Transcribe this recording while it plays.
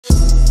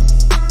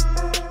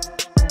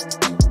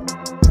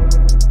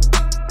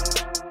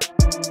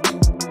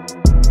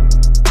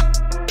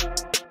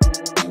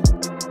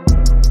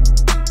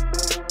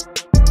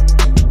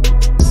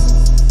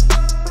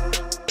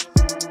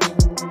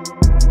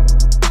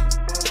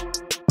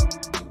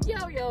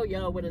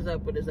Yo, what is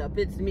up?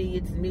 It's me,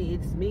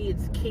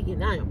 it's Key,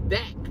 and I am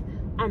back.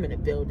 I'm in the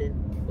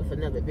building with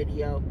another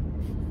video.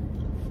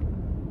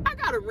 I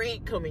got a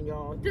rant coming,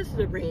 y'all. This is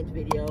a rant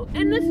video,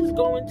 and this is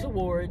going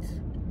towards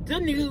the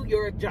New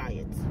York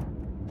Giants.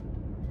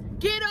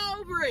 Get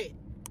over it.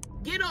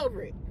 Get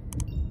over it.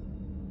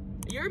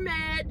 You're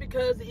mad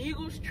because the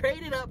Eagles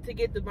traded up to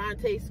get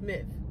DeVonta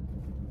Smith.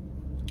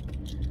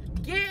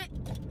 Get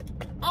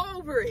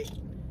over it.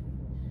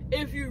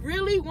 If you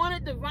really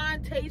wanted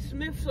DeVonta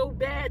Smith so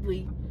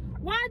badly,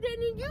 why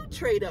didn't you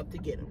trade up to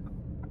get him?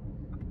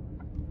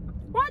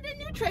 Why didn't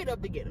you trade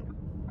up to get him?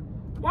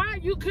 Why?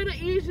 You could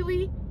have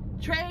easily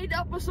traded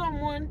up with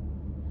someone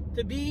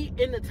to be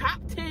in the top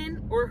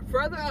 10 or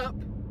further up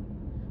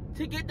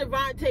to get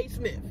DeVonta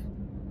Smith.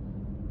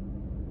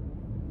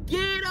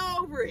 Get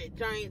over it,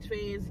 Giants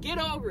fans. Get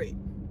over it.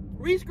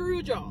 We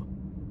screwed y'all.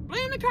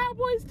 Blame the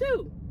Cowboys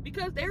too,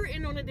 because they were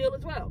in on the deal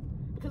as well.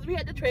 Because we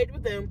had to trade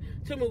with them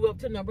to move up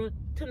to number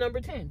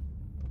 10.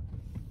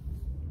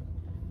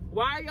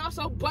 Why are y'all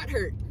so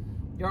butthurt?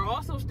 Y'all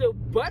also still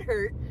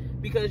butthurt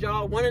because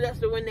y'all wanted us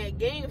to win that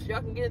game so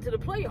y'all can get into the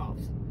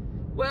playoffs.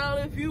 Well,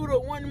 if you would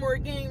have won more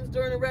games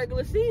during the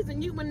regular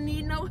season, you wouldn't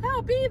need no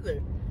help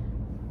either.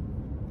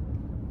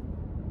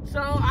 So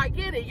I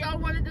get it. Y'all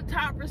wanted the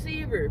top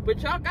receiver, but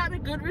y'all got a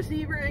good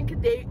receiver in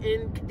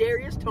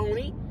Kadarius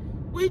Toney.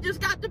 We just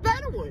got the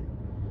better one.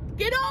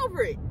 Get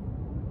over it.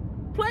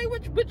 Play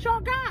what y'all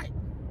got.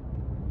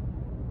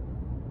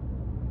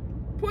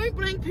 Point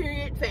blank,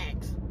 period,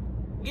 facts.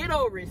 Get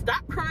over it.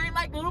 Stop crying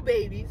like little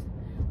babies.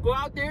 Go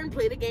out there and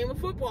play the game of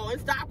football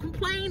and stop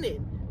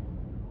complaining.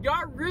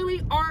 Y'all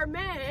really are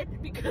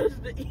mad because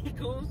the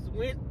Eagles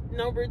went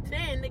number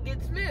 10 to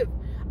get Smith.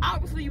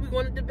 Obviously, we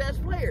wanted the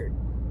best player.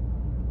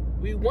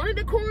 We wanted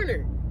a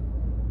corner.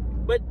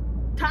 But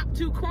top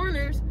 2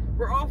 corners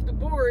were off the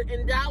board,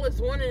 and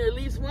Dallas wanted at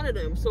least one of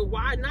them. So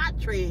why not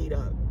trade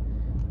up?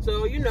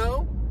 So, you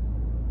know,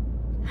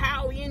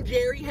 Howie and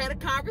Jerry had a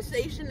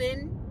conversation,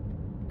 and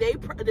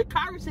the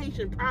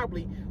conversation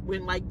probably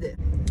went like this.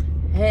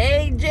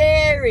 Hey,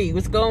 Jerry,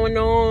 what's going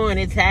on?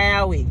 It's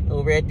Howie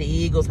over at the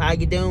Eagles. How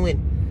you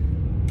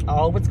doing?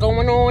 Oh, what's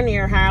going on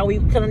here, Howie?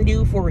 What can I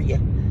do for you?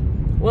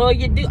 Well,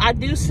 I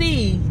do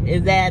see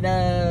is that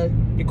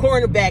your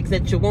cornerbacks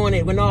that you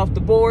wanted went off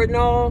the board and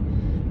all.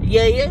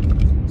 Yeah.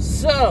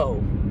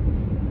 So,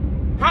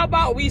 how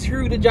about we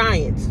screw the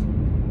Giants?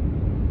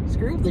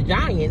 Screw the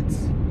Giants?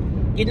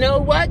 You know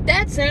what?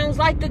 That sounds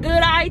like a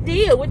good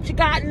idea. What you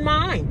got in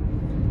mind?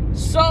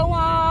 So,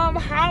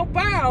 how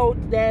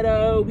about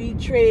that we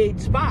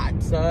trade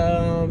spots?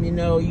 You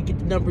know, we get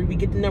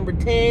the number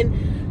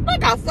 10.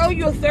 Look, I'll throw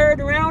you a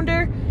 3rd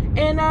rounder.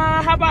 And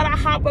how about I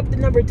hop up to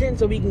number 10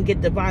 so we can get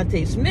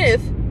DeVonta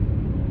Smith?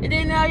 And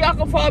then y'all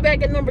can fall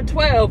back at number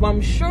 12. I'm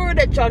sure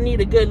that y'all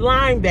need a good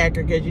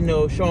linebacker because, you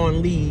know,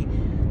 Sean Lee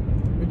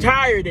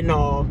retired and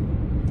all.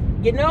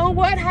 You know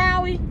what,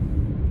 Howie?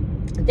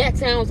 That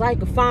sounds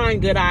like a fine,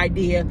 good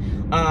idea.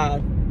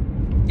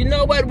 You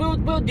know what?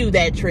 We'll do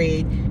that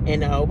trade,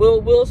 and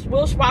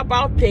we'll swap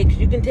out picks.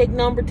 You can take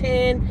number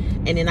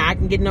 10, and then I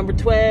can get number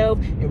 12,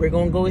 and we're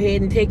gonna go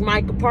ahead and take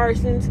Micah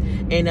Parsons,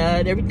 and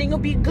everything will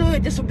be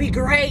good. This will be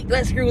great.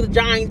 Let's screw the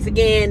Giants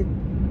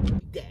again.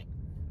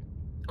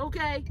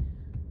 Okay,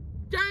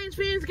 Giants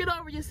fans, get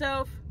over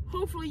yourself.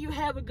 Hopefully you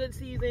have a good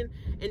season,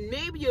 and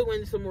maybe you'll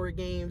win some more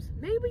games.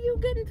 Maybe you'll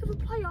get into the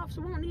playoffs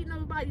and won't need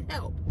nobody's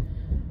help.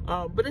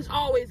 But as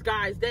always,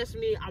 guys, that's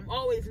me. I'm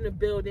always in the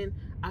building.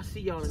 I'll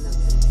see y'all in another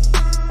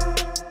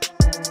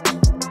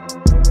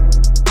video.